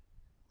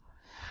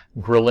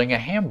 Grilling a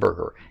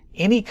hamburger,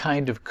 any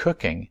kind of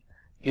cooking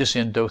is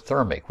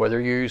endothermic. Whether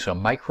you use a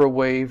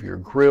microwave, your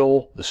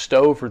grill, the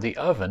stove, or the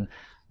oven,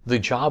 the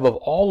job of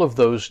all of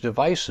those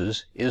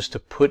devices is to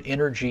put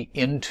energy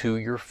into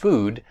your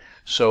food.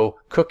 So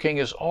cooking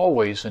is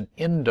always an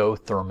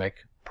endothermic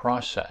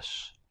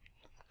process.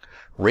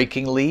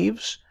 Raking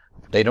leaves,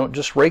 they don't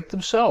just rake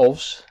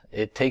themselves.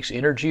 It takes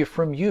energy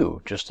from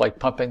you. Just like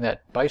pumping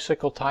that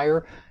bicycle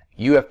tire,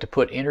 you have to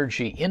put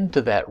energy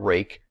into that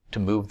rake to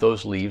move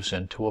those leaves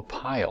into a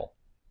pile.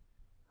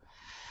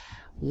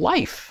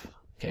 Life.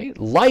 Okay?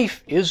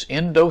 Life is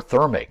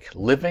endothermic.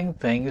 Living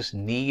things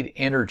need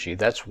energy.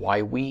 That's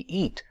why we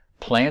eat.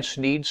 Plants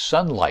need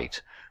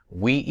sunlight.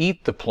 We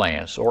eat the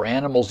plants, or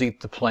animals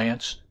eat the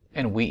plants,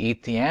 and we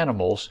eat the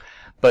animals.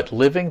 But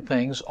living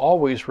things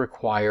always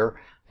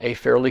require a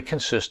fairly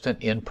consistent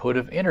input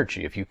of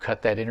energy. If you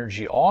cut that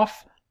energy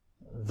off,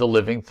 the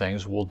living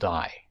things will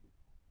die.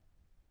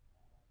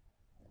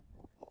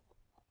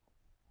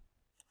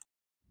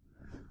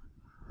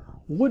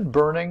 Wood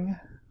burning,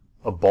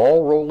 a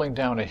ball rolling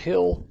down a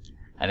hill,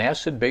 an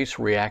acid-base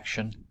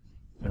reaction,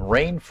 and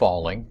rain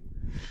falling.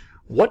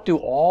 What do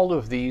all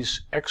of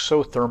these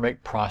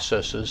exothermic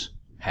processes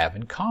have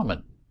in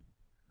common?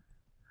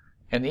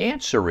 And the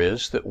answer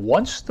is that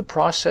once the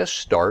process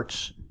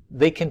starts,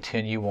 they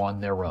continue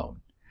on their own.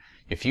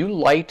 If you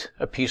light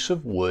a piece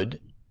of wood,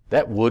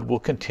 that wood will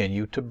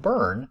continue to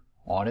burn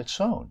on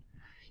its own.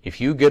 If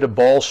you get a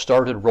ball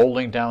started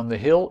rolling down the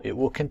hill, it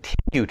will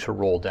continue to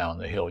roll down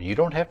the hill. You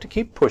don't have to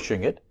keep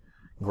pushing it.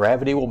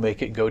 Gravity will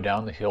make it go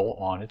down the hill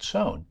on its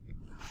own.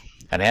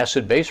 An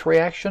acid-base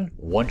reaction,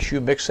 once you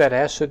mix that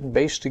acid and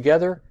base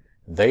together,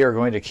 they are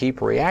going to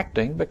keep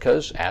reacting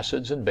because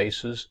acids and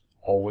bases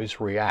always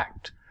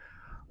react.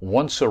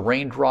 Once a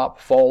raindrop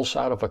falls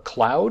out of a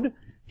cloud,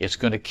 it's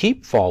going to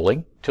keep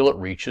falling till it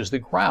reaches the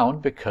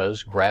ground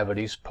because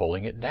gravity's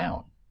pulling it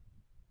down.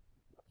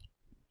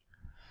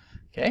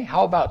 Okay,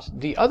 how about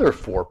the other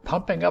four?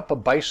 Pumping up a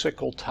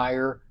bicycle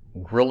tire,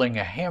 grilling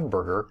a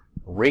hamburger,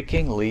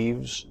 raking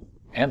leaves,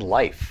 and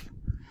life.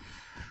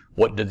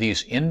 What do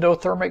these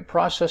endothermic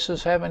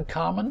processes have in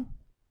common?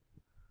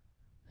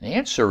 The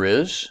answer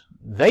is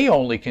they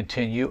only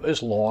continue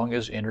as long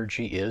as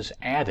energy is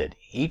added.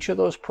 Each of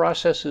those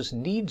processes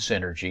needs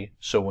energy,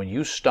 so when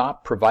you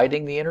stop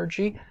providing the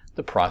energy,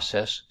 the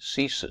process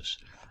ceases.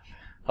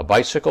 A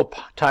bicycle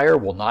tire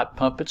will not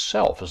pump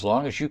itself. As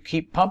long as you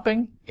keep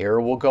pumping,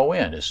 air will go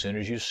in. As soon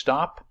as you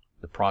stop,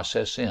 the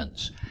process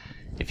ends.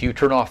 If you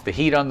turn off the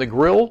heat on the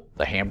grill,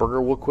 the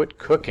hamburger will quit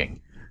cooking.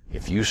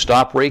 If you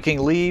stop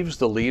raking leaves,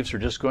 the leaves are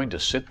just going to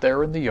sit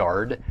there in the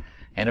yard.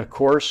 And of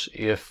course,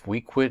 if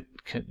we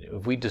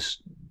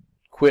just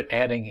quit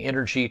adding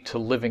energy to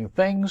living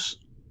things,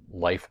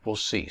 life will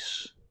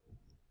cease.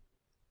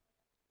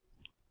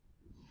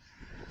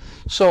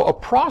 So a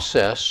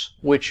process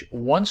which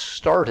once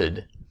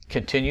started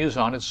continues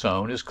on its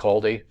own is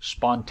called a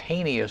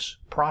spontaneous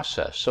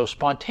process. So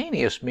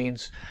spontaneous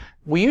means,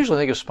 we usually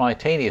think of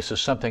spontaneous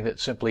as something that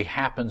simply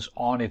happens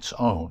on its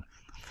own.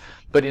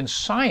 But in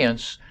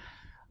science,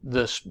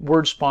 the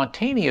word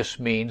spontaneous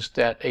means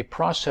that a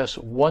process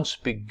once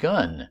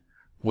begun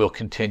will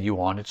continue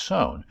on its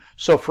own.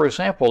 So for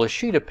example, a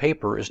sheet of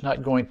paper is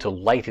not going to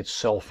light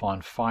itself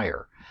on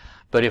fire.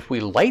 But if we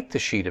light the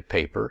sheet of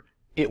paper,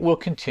 it will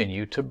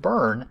continue to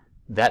burn.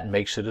 That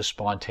makes it a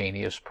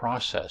spontaneous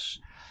process.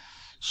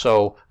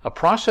 So a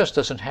process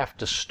doesn't have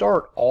to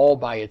start all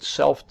by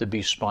itself to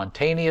be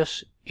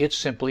spontaneous. It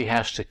simply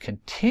has to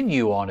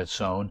continue on its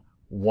own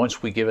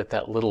once we give it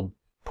that little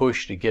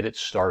push to get it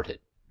started.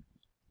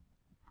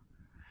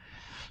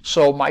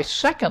 So my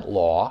second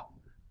law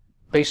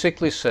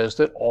basically says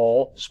that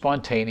all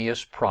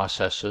spontaneous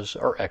processes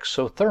are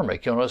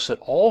exothermic. You'll notice that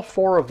all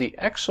four of the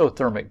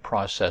exothermic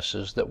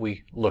processes that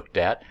we looked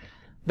at,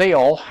 they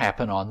all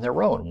happen on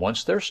their own.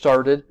 Once they're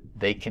started,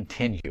 they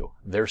continue.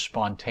 They're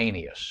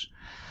spontaneous.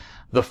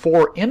 The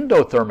four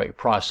endothermic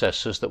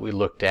processes that we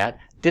looked at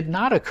did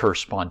not occur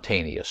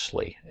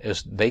spontaneously,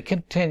 as they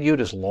continued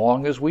as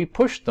long as we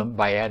pushed them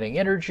by adding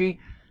energy.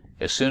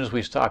 As soon as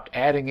we stopped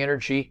adding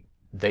energy,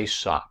 they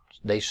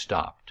stopped.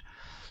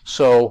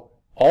 So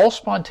all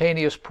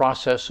spontaneous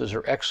processes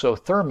are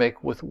exothermic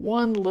with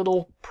one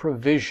little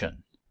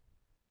provision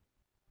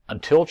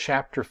until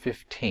Chapter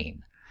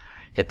 15.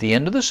 At the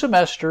end of the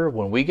semester,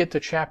 when we get to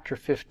Chapter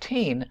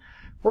 15,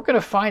 we're going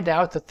to find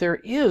out that there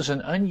is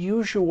an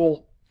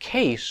unusual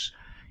case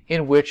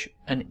in which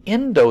an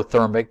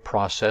endothermic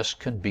process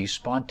can be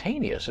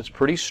spontaneous. It's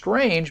pretty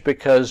strange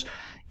because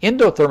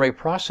endothermic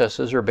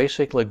processes are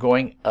basically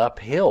going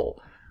uphill.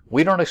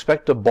 We don't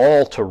expect a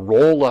ball to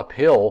roll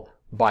uphill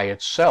by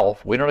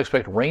itself. We don't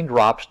expect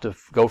raindrops to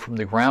go from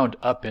the ground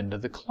up into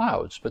the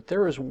clouds. But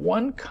there is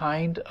one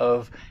kind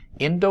of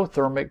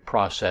endothermic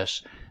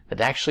process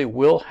that actually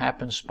will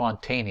happen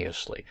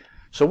spontaneously.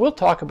 So we'll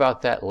talk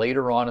about that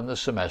later on in the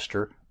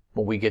semester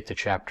when we get to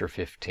Chapter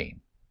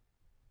 15.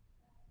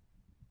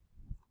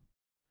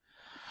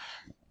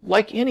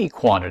 Like any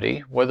quantity,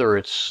 whether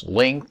it's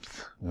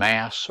length,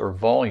 mass, or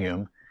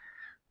volume,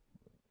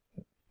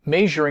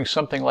 measuring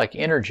something like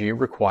energy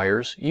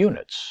requires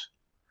units.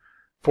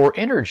 For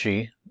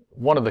energy,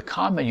 one of the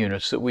common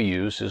units that we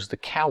use is the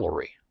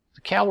calorie.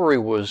 The calorie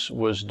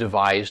was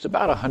devised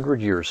about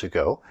 100 years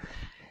ago,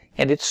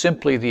 and it's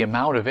simply the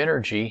amount of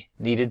energy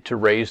needed to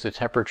raise the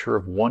temperature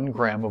of 1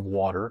 gram of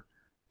water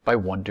by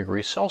 1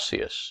 degree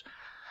Celsius.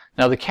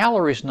 Now, the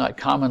calorie is not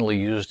commonly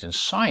used in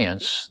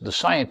science. The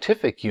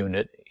scientific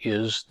unit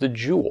is the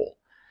joule.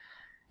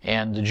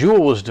 And the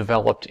joule was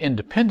developed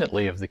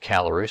independently of the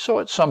calorie, so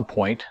at some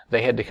point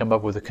they had to come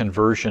up with a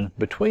conversion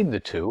between the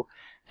two,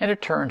 and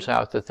it turns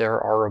out that there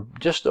are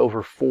just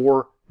over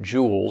 4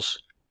 joules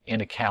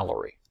in a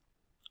calorie.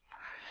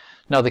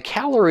 Now, the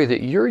calorie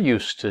that you're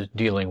used to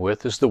dealing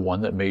with is the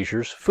one that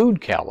measures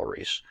food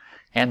calories,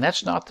 and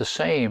that's not the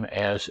same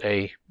as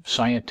a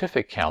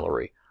scientific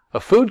calorie. A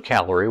food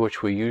calorie,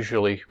 which we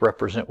usually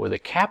represent with a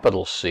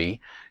capital C,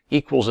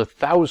 equals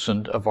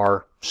 1,000 of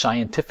our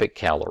scientific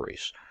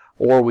calories,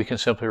 or we can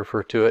simply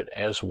refer to it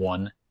as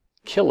 1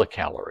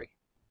 kilocalorie.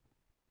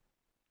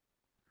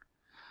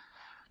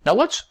 Now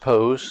let's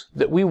suppose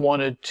that we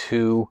wanted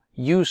to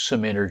use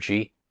some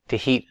energy to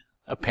heat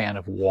a pan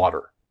of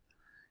water.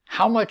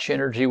 How much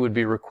energy would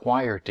be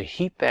required to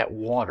heat that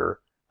water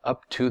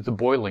up to the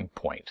boiling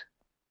point?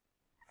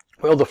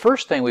 Well, the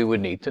first thing we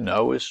would need to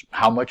know is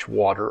how much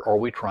water are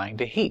we trying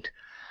to heat.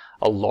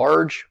 A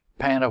large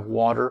pan of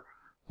water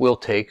will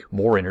take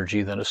more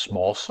energy than a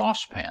small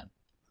saucepan.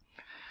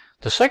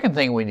 The second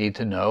thing we need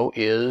to know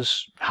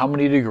is how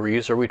many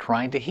degrees are we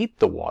trying to heat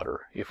the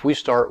water. If we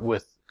start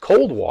with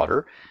cold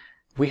water,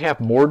 we have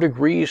more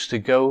degrees to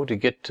go to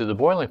get to the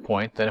boiling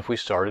point than if we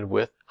started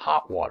with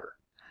hot water.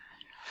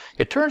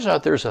 It turns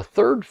out there's a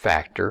third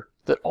factor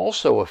that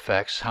also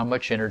affects how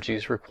much energy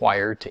is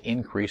required to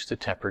increase the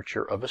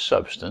temperature of a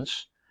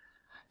substance,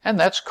 and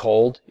that's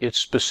called its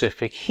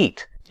specific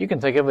heat. You can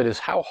think of it as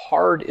how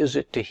hard is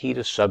it to heat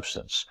a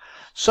substance.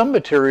 Some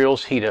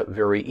materials heat up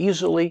very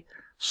easily,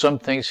 some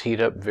things heat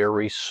up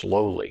very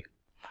slowly.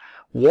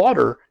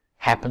 Water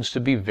happens to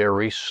be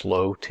very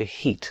slow to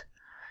heat.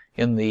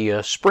 In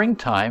the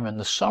springtime and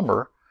the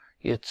summer,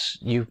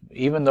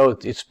 even though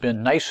it's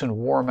been nice and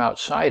warm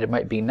outside, it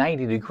might be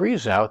 90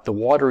 degrees out, the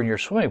water in your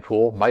swimming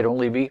pool might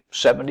only be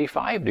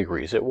 75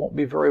 degrees. It won't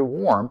be very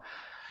warm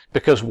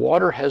because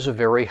water has a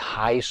very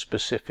high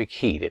specific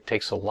heat. It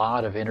takes a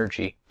lot of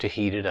energy to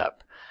heat it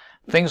up.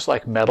 Things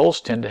like metals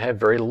tend to have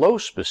very low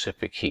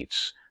specific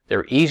heats.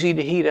 They're easy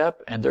to heat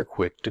up and they're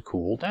quick to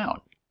cool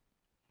down.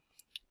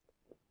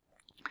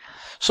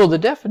 So the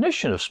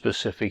definition of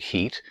specific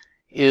heat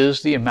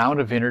is the amount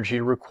of energy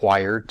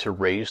required to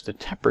raise the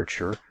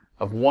temperature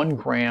of 1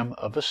 gram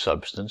of a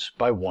substance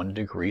by 1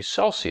 degree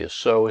Celsius.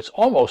 So it's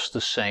almost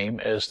the same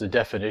as the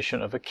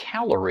definition of a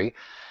calorie,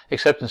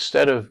 except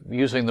instead of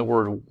using the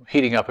word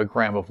heating up a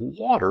gram of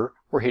water,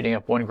 we're heating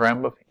up 1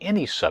 gram of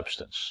any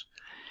substance.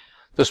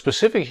 The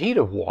specific heat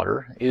of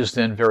water is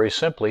then very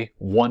simply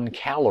 1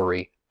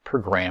 calorie per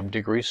gram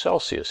degree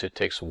Celsius. It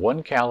takes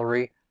 1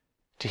 calorie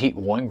to heat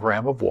 1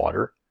 gram of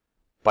water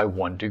by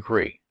 1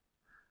 degree.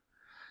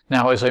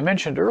 Now, as I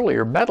mentioned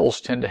earlier,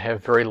 metals tend to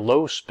have very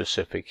low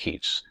specific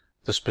heats.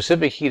 The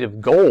specific heat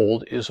of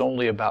gold is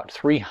only about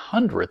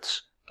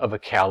 3/100ths of a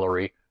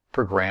calorie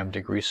per gram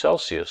degree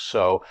Celsius.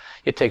 So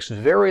it takes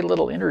very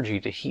little energy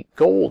to heat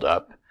gold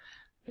up,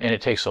 and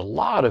it takes a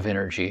lot of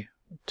energy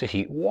to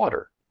heat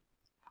water.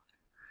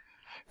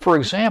 For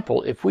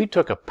example, if we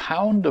took a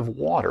pound of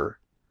water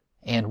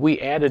and we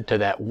added to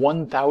that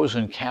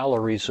 1,000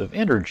 calories of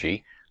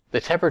energy, the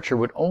temperature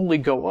would only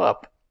go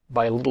up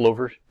by a little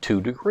over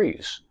 2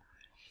 degrees.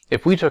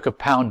 If we took a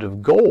pound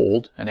of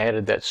gold and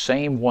added that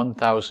same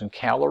 1,000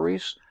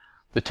 calories,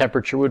 the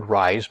temperature would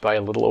rise by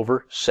a little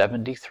over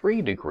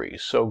 73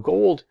 degrees. So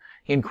gold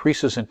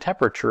increases in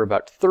temperature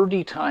about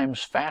 30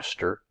 times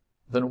faster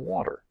than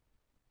water.